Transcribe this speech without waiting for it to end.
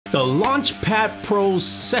the Launchpad Pro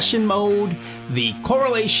session mode, the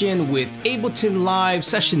correlation with Ableton Live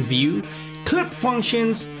session view, clip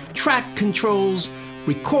functions, track controls,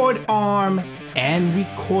 record arm, and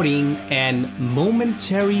recording and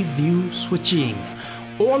momentary view switching.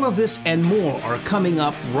 All of this and more are coming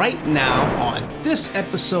up right now on this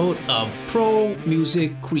episode of Pro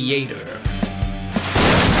Music Creator.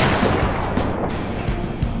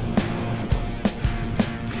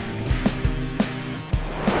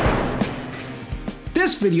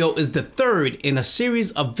 This video is the third in a series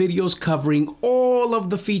of videos covering all of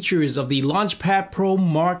the features of the Launchpad Pro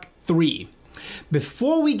Mark III.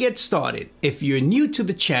 Before we get started, if you're new to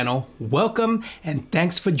the channel, welcome and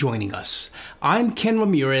thanks for joining us. I'm Ken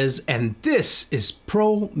Ramirez and this is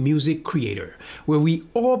Pro Music Creator, where we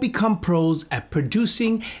all become pros at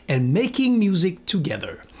producing and making music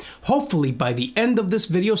together. Hopefully by the end of this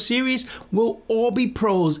video series, we'll all be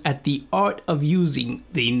pros at the art of using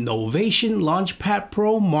the Novation Launchpad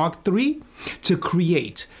Pro Mark III to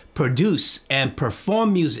create, produce, and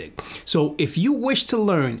perform music. So if you wish to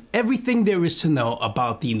learn everything there is to know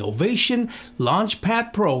about the Novation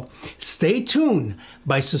Launchpad Pro, stay tuned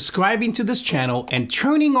by subscribing to this channel and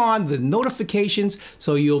turning on the notifications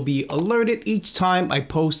so you'll be alerted each time I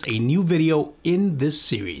post a new video in this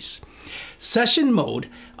series. Session mode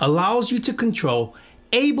allows you to control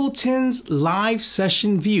Ableton's live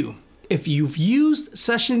session view. If you've used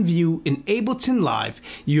Session View in Ableton Live,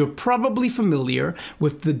 you're probably familiar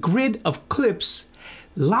with the grid of clips.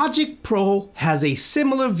 Logic Pro has a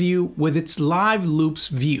similar view with its Live Loops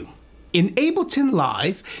view. In Ableton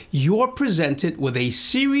Live, you're presented with a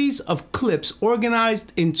series of clips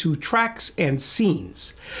organized into tracks and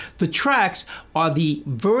scenes. The tracks are the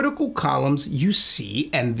vertical columns you see,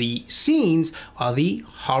 and the scenes are the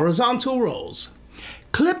horizontal rows.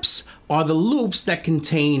 Clips are the loops that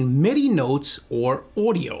contain MIDI notes or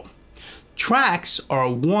audio. Tracks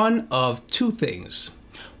are one of two things.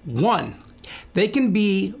 One, they can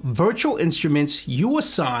be virtual instruments you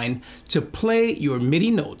assign to play your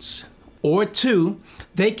MIDI notes. Or two,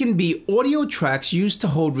 they can be audio tracks used to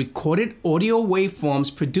hold recorded audio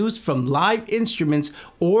waveforms produced from live instruments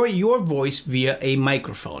or your voice via a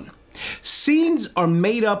microphone. Scenes are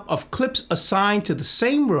made up of clips assigned to the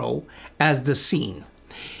same row as the scene.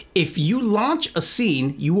 If you launch a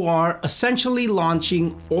scene, you are essentially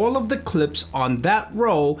launching all of the clips on that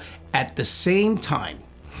row at the same time.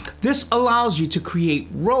 This allows you to create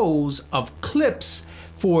rows of clips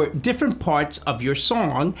for different parts of your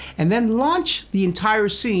song and then launch the entire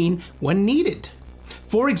scene when needed.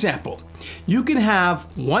 For example, you can have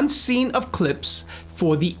one scene of clips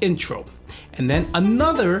for the intro, and then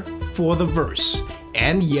another for the verse,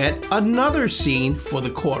 and yet another scene for the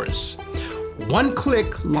chorus. One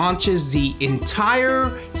click launches the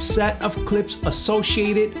entire set of clips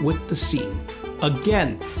associated with the scene.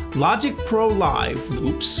 Again, Logic Pro Live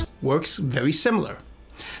Loops works very similar.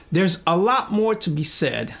 There's a lot more to be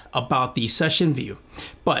said about the session view,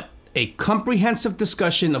 but a comprehensive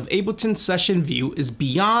discussion of Ableton Session View is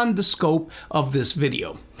beyond the scope of this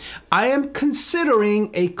video. I am considering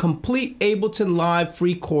a complete Ableton Live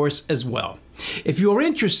free course as well. If you're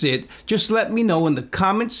interested, just let me know in the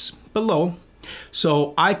comments below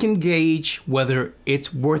so I can gauge whether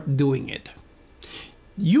it's worth doing it.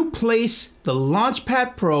 You place the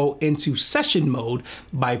Launchpad Pro into session mode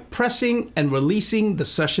by pressing and releasing the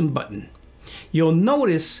session button. You'll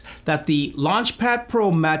notice that the Launchpad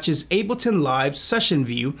Pro matches Ableton Live session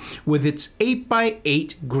view with its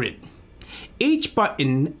 8x8 grid. Each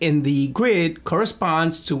button in the grid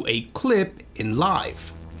corresponds to a clip in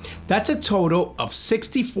Live. That's a total of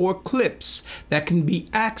 64 clips that can be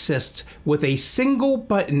accessed with a single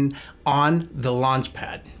button on the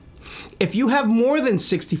Launchpad. If you have more than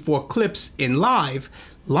 64 clips in Live,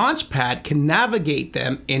 Launchpad can navigate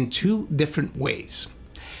them in two different ways.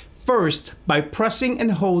 First, by pressing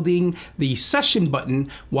and holding the session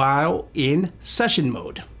button while in session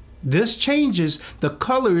mode. This changes the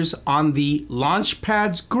colors on the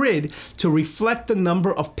Launchpad's grid to reflect the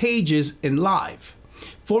number of pages in Live.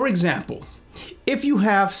 For example, if you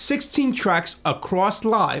have 16 tracks across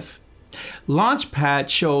Live, Launchpad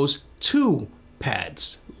shows 2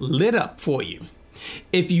 pads lit up for you.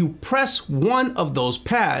 If you press one of those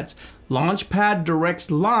pads, Launchpad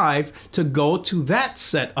directs Live to go to that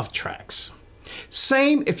set of tracks.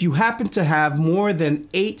 Same if you happen to have more than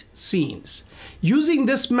 8 scenes. Using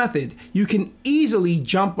this method, you can easily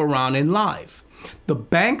jump around in Live. The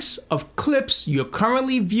banks of clips you're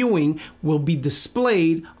currently viewing will be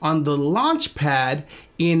displayed on the Launchpad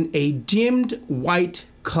in a dimmed white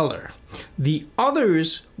color. The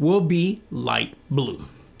others will be light blue.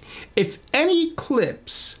 If any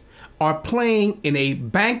clips are playing in a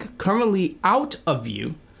bank currently out of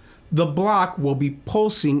view, the block will be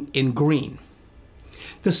pulsing in green.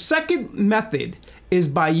 The second method is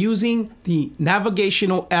by using the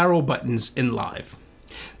navigational arrow buttons in Live.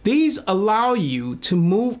 These allow you to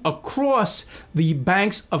move across the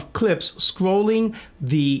banks of clips, scrolling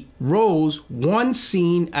the rows one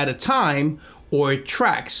scene at a time or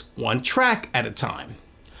tracks one track at a time.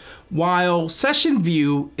 While session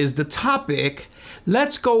view is the topic,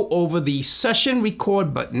 let's go over the session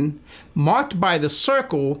record button marked by the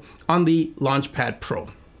circle on the Launchpad Pro.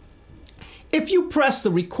 If you press the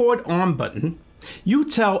record on button, you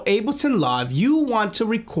tell Ableton Live you want to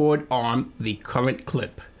record on the current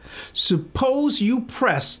clip. Suppose you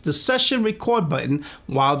press the session record button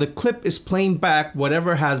while the clip is playing back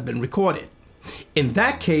whatever has been recorded. In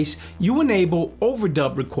that case, you enable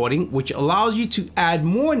overdub recording, which allows you to add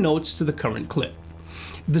more notes to the current clip.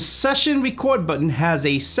 The session record button has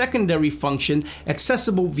a secondary function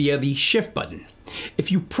accessible via the shift button.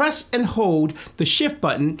 If you press and hold the shift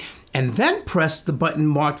button and then press the button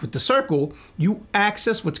marked with the circle, you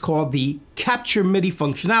access what's called the Capture MIDI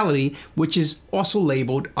functionality, which is also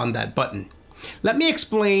labeled on that button. Let me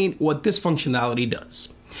explain what this functionality does.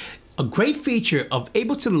 A great feature of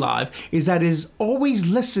Ableton Live is that it is always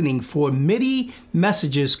listening for MIDI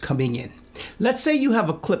messages coming in. Let's say you have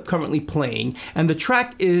a clip currently playing and the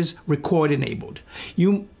track is record enabled.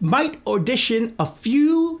 You might audition a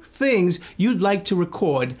few things you'd like to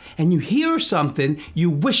record and you hear something you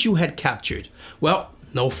wish you had captured. Well,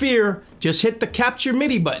 no fear, just hit the Capture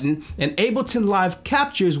MIDI button and Ableton Live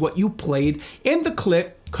captures what you played in the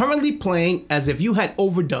clip currently playing as if you had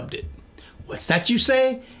overdubbed it. What's that you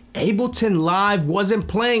say? Ableton Live wasn't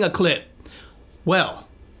playing a clip. Well,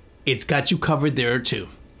 it's got you covered there too.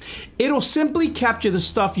 It'll simply capture the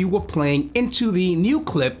stuff you were playing into the new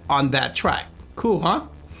clip on that track. Cool, huh?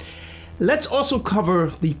 Let's also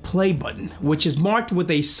cover the play button, which is marked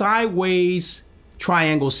with a sideways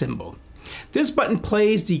triangle symbol. This button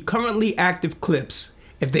plays the currently active clips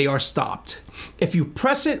if they are stopped. If you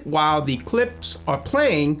press it while the clips are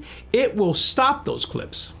playing, it will stop those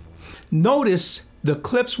clips. Notice the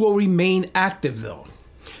clips will remain active though.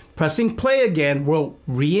 Pressing play again will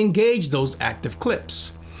re-engage those active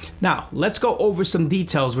clips. Now, let's go over some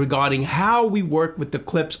details regarding how we work with the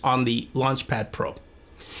clips on the Launchpad Pro.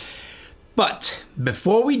 But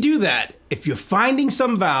before we do that, if you're finding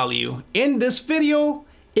some value in this video,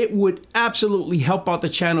 it would absolutely help out the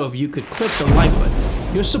channel if you could click the like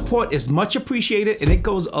button. Your support is much appreciated and it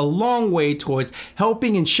goes a long way towards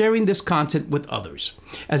helping and sharing this content with others.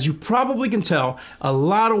 As you probably can tell, a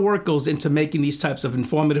lot of work goes into making these types of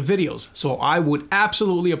informative videos, so I would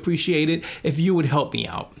absolutely appreciate it if you would help me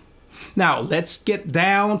out. Now, let's get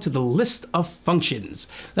down to the list of functions.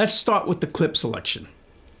 Let's start with the clip selection.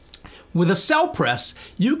 With a cell press,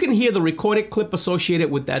 you can hear the recorded clip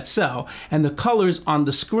associated with that cell, and the colors on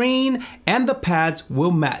the screen and the pads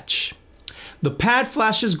will match. The pad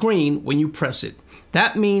flashes green when you press it.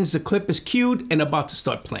 That means the clip is cued and about to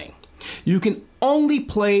start playing. You can only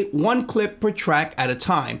play one clip per track at a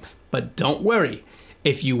time, but don't worry.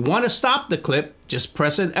 If you want to stop the clip, just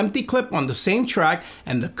press an empty clip on the same track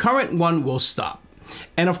and the current one will stop.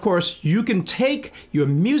 And of course, you can take your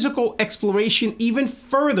musical exploration even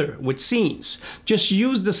further with scenes. Just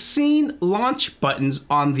use the scene launch buttons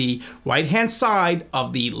on the right-hand side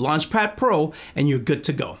of the Launchpad Pro and you're good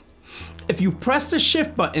to go. If you press the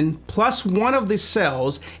shift button plus one of the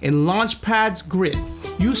cells in Launchpad's grid,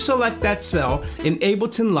 you select that cell in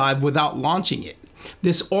Ableton Live without launching it.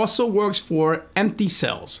 This also works for empty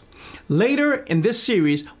cells. Later in this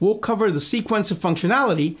series, we'll cover the sequencer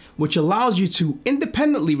functionality, which allows you to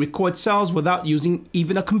independently record cells without using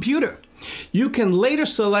even a computer. You can later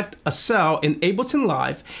select a cell in Ableton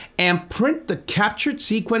Live and print the captured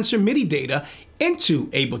sequencer MIDI data into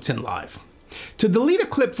Ableton Live. To delete a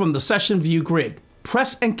clip from the session view grid,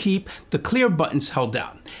 press and keep the clear buttons held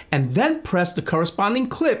down, and then press the corresponding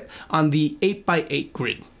clip on the 8x8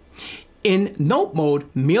 grid. In note mode,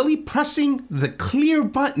 merely pressing the clear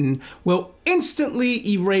button will instantly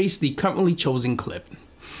erase the currently chosen clip.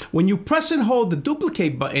 When you press and hold the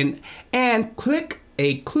duplicate button and click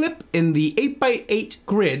a clip in the 8x8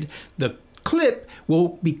 grid, the clip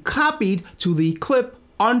will be copied to the clip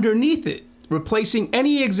underneath it, replacing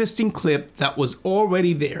any existing clip that was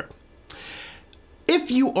already there.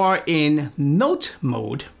 If you are in note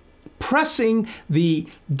mode, pressing the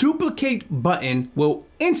duplicate button will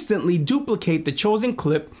instantly duplicate the chosen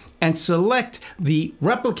clip and select the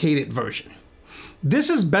replicated version. This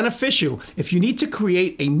is beneficial if you need to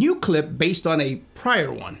create a new clip based on a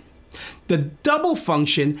prior one. The double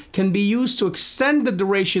function can be used to extend the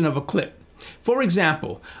duration of a clip. For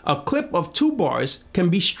example, a clip of 2 bars can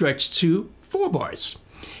be stretched to 4 bars.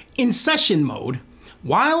 In session mode,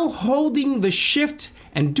 while holding the Shift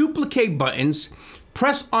and Duplicate buttons,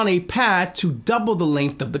 press on a pad to double the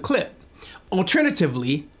length of the clip.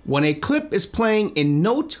 Alternatively, when a clip is playing in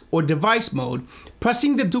note or device mode,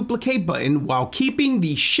 pressing the Duplicate button while keeping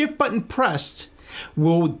the Shift button pressed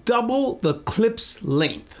will double the clip's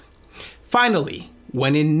length. Finally,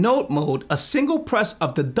 when in note mode, a single press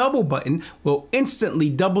of the double button will instantly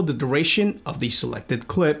double the duration of the selected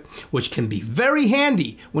clip, which can be very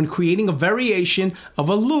handy when creating a variation of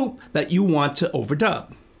a loop that you want to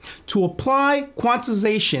overdub. To apply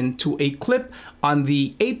quantization to a clip on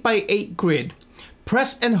the 8x8 grid,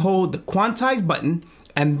 press and hold the quantize button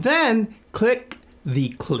and then click the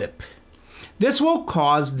clip. This will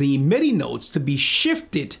cause the MIDI notes to be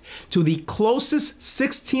shifted to the closest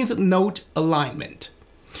 16th note alignment.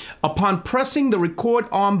 Upon pressing the record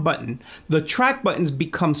arm button, the track buttons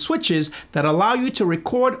become switches that allow you to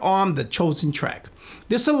record on the chosen track.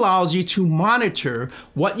 This allows you to monitor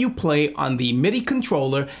what you play on the MIDI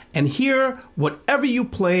controller and hear whatever you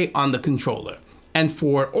play on the controller. And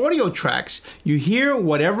for audio tracks, you hear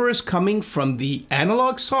whatever is coming from the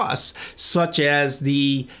analog source, such as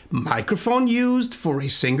the microphone used for a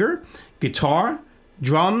singer, guitar,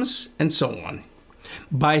 drums, and so on.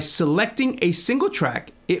 By selecting a single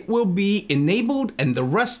track, it will be enabled and the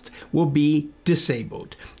rest will be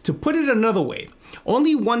disabled. To put it another way,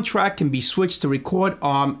 only one track can be switched to record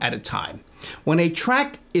arm at a time. When a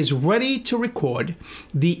track is ready to record,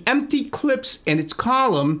 the empty clips in its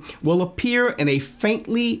column will appear in a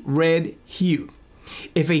faintly red hue.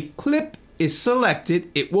 If a clip is selected,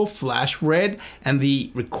 it will flash red and the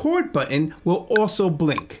record button will also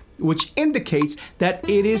blink, which indicates that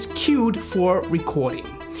it is queued for recording.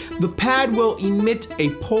 The pad will emit a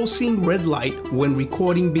pulsing red light when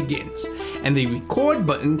recording begins, and the record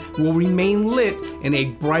button will remain lit in a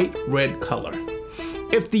bright red color.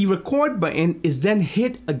 If the record button is then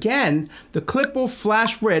hit again, the clip will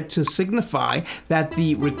flash red to signify that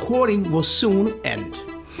the recording will soon end.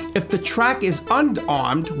 If the track is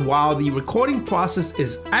unarmed while the recording process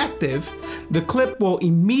is active, the clip will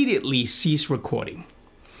immediately cease recording.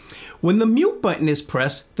 When the mute button is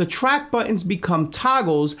pressed, the track buttons become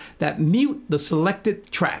toggles that mute the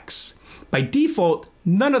selected tracks. By default,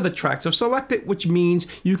 none of the tracks are selected, which means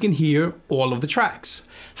you can hear all of the tracks.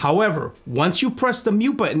 However, once you press the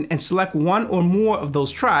mute button and select one or more of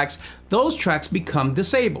those tracks become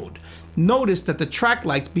disabled. Notice that the track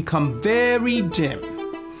lights become very dim.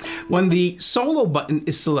 When the solo button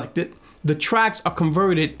is selected, the tracks are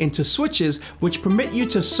converted into switches which permit you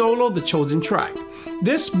to solo the chosen track.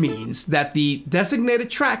 This means that the designated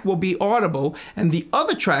track will be audible and the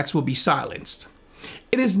other tracks will be silenced.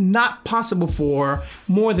 It is not possible for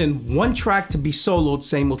more than one track to be soloed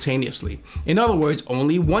simultaneously. In other words,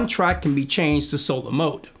 only one track can be changed to solo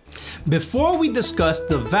mode. Before we discuss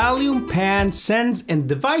the volume, pan, sends, and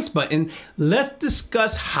device button, let's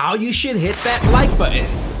discuss how you should hit that like button.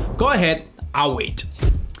 Go ahead, I'll wait.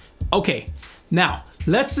 Okay, now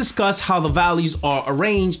let's discuss how the values are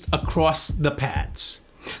arranged across the pads.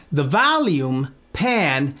 The volume,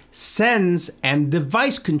 pan, sends, and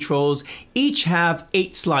device controls each have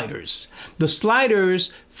 8 sliders. The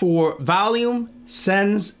sliders for volume,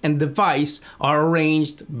 sends, and device are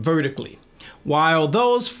arranged vertically, while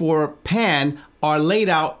those for pan are laid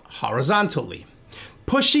out horizontally.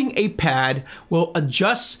 Pushing a pad will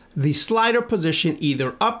adjust the slider position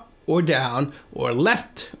either up or down or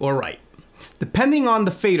left or right, depending on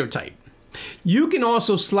the fader type. You can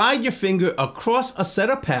also slide your finger across a set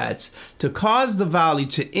of pads to cause the value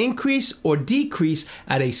to increase or decrease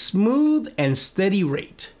at a smooth and steady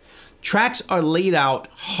rate. Tracks are laid out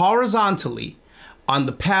horizontally on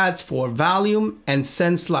the pads for volume and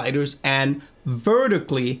send sliders and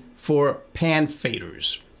vertically for pan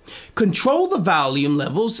faders. Control the volume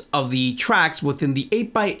levels of the tracks within the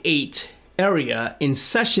 8x8 area in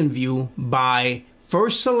session view by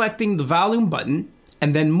first selecting the volume button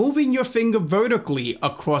and then moving your finger vertically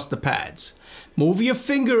across the pads. Move your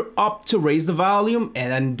finger up to raise the volume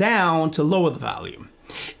and then down to lower the volume.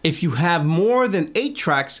 If you have more than 8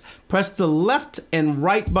 tracks, press the left and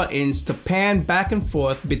right buttons to pan back and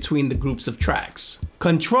forth between the groups of tracks.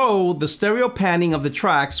 Control the stereo panning of the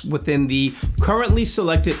tracks within the currently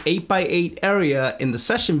selected 8x8 area in the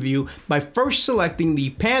session view by first selecting the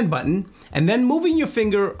pan button and then moving your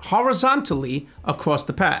finger horizontally across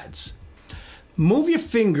the pads. Move your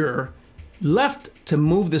finger left to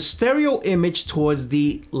move the stereo image towards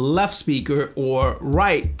the left speaker, or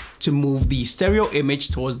right to move the stereo image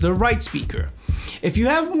towards the right speaker. If you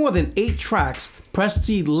have more than 8 tracks, press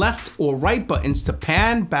the left or right buttons to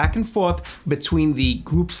pan back and forth between the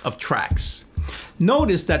groups of tracks.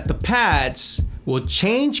 Notice that the pads will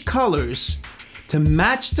change colors to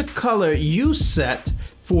match the color you set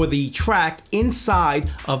for the track inside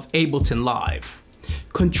of Ableton Live.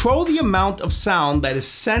 Control the amount of sound that is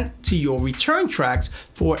sent to your return tracks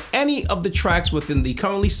for any of the tracks within the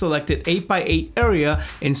currently selected 8x8 area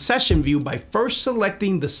in session view by first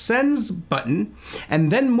selecting the Sends button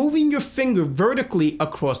and then moving your finger vertically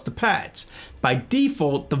across the pads. By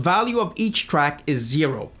default, the value of each track is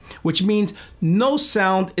 0, which means no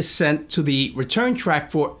sound is sent to the return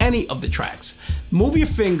track for any of the tracks. Move your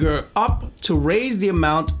finger up to raise the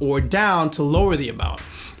amount or down to lower the amount.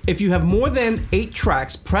 If you have more than 8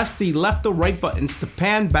 tracks, press the left or right buttons to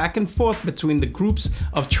pan back and forth between the groups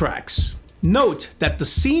of tracks. Note that the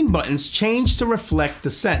scene buttons change to reflect the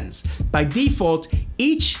sends. By default,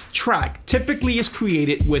 each track typically is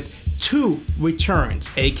created with 2 returns,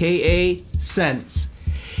 aka sends.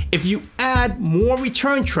 If you add more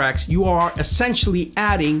return tracks, you are essentially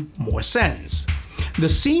adding more sends. The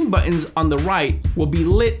scene buttons on the right will be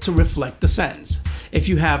lit to reflect the sends. If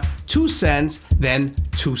you have 2 sends, then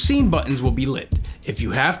 2 scene buttons will be lit. If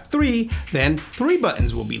you have 3, then 3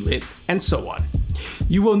 buttons will be lit, and so on.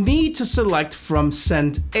 You will need to select from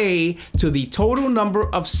send A to the total number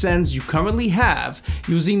of sends you currently have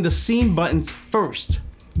using the scene buttons first,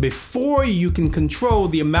 before you can control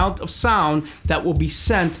the amount of sound that will be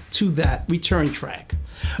sent to that return track.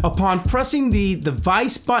 Upon pressing the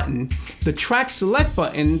device button, the track select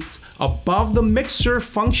buttons above the mixer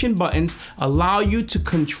function buttons allow you to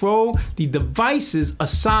control the devices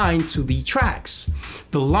assigned to the tracks.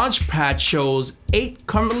 The Launchpad shows 8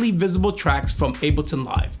 currently visible tracks from Ableton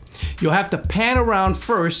Live. You'll have to pan around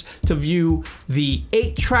first to view the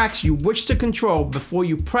 8 tracks you wish to control before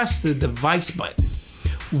you press the device button.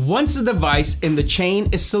 Once the device in the chain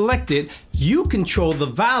is selected, you control the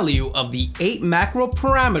value of the 8 macro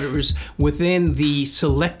parameters within the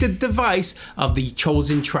selected device of the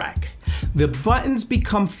chosen track. The buttons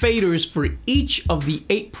become faders for each of the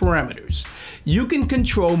 8 parameters. You can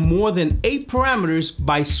control more than 8 parameters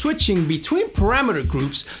by switching between parameter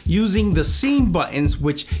groups using the scene buttons,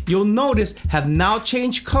 which you'll notice have now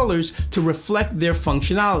changed colors to reflect their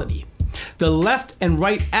functionality. The left and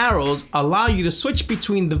right arrows allow you to switch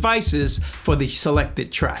between devices for the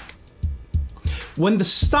selected track. When the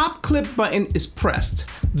stop clip button is pressed,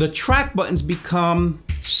 the track buttons become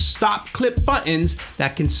stop clip buttons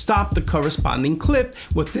that can stop the corresponding clip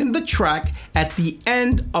within the track at the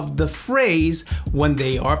end of the phrase when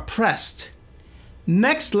they are pressed.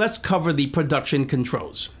 Next, let's cover the production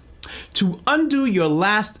controls. To undo your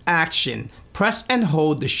last action, press and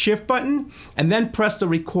hold the Shift button and then press the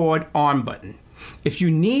Record Arm button. If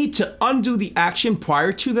you need to undo the action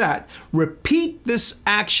prior to that, repeat this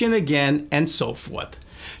action again, and so forth.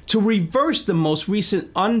 To reverse the most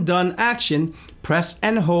recent undone action, press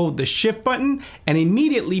and hold the Shift button and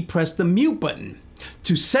immediately press the Mute button.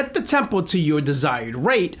 To set the tempo to your desired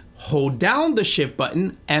rate, hold down the Shift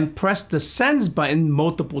button and press the Sends button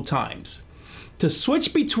multiple times. To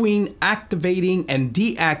switch between activating and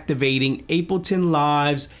deactivating Ableton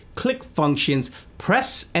Live's click functions,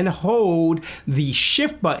 press and hold the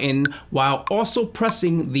Shift button while also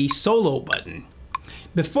pressing the Solo button.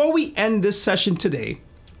 Before we end this session today,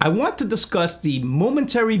 I want to discuss the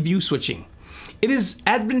momentary view switching. It is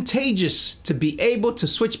advantageous to be able to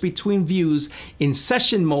switch between views in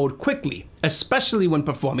session mode quickly, especially when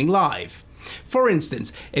performing live. For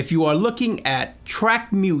instance, if you are looking at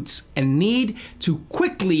track mutes and need to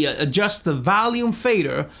quickly adjust the volume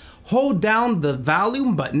fader, hold down the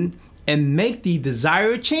volume button and make the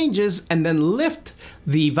desired changes, and then lift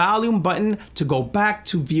the volume button to go back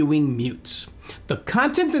to viewing mutes. The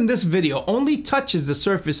content in this video only touches the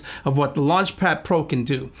surface of what the Launchpad Pro can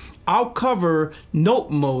do. I'll cover note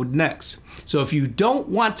mode next. So if you don't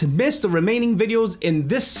want to miss the remaining videos in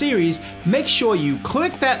this series, make sure you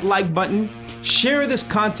click that like button, share this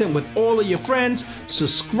content with all of your friends,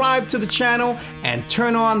 subscribe to the channel, and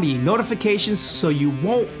turn on the notifications so you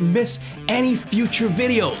won't miss any future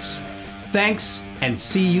videos. Thanks, and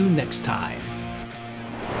see you next time.